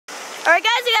Alright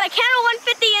guys, we got a Canada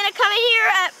 150 unit coming here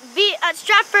at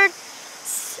Stratford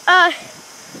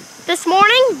this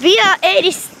morning via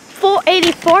 84,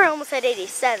 I almost said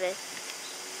 87.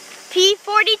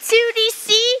 P42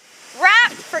 DC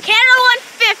wrapped for Canada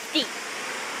 150.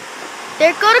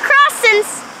 There go the crossings.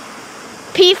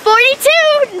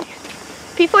 P42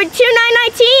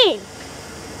 919.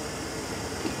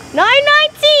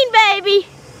 919 baby.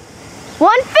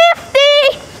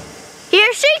 150.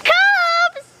 Here she comes.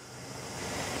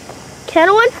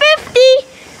 Canada 150.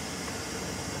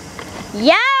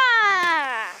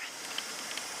 Yeah.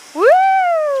 Woo.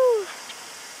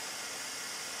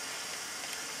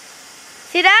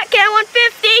 See that? Canada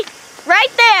 150.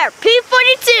 Right there.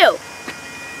 P42.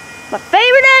 My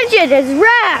favorite engine is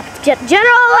wrapped.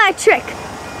 General Electric.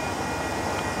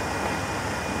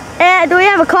 And do we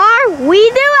have a car? We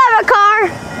do have a car.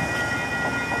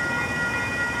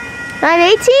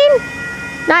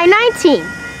 918? 919.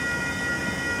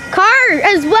 Car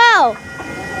as well.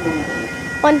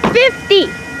 150.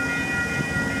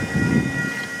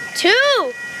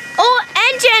 2. Old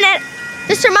engine. And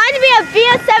this reminds me of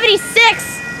VS76.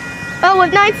 Oh,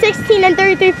 with 916 and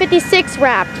 3356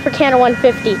 wrapped for Canada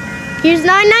 150. Here's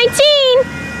 919.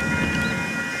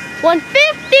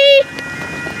 150.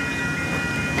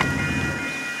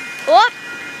 Whoop.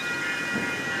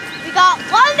 We got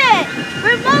London,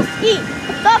 Rimouski,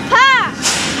 The Pass,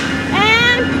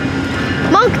 and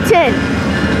Moncton.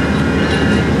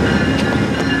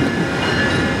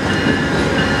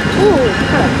 Ooh,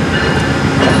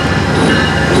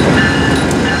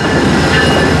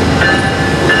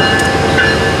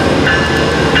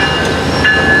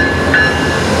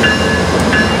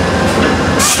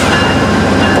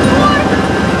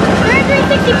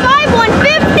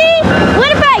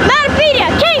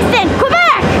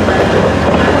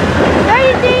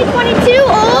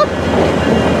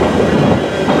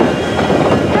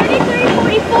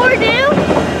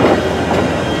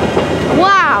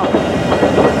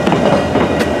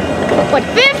 what,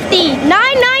 50,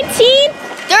 919,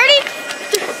 30,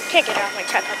 can't get it off my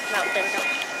tripod, no, there we go.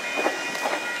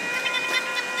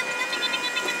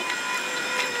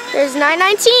 There's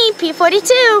 919,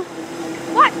 P42.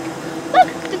 What? Look,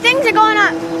 the things are going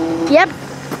up. Yep.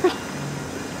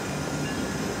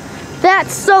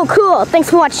 That's so cool. Thanks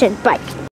for watching. Bye.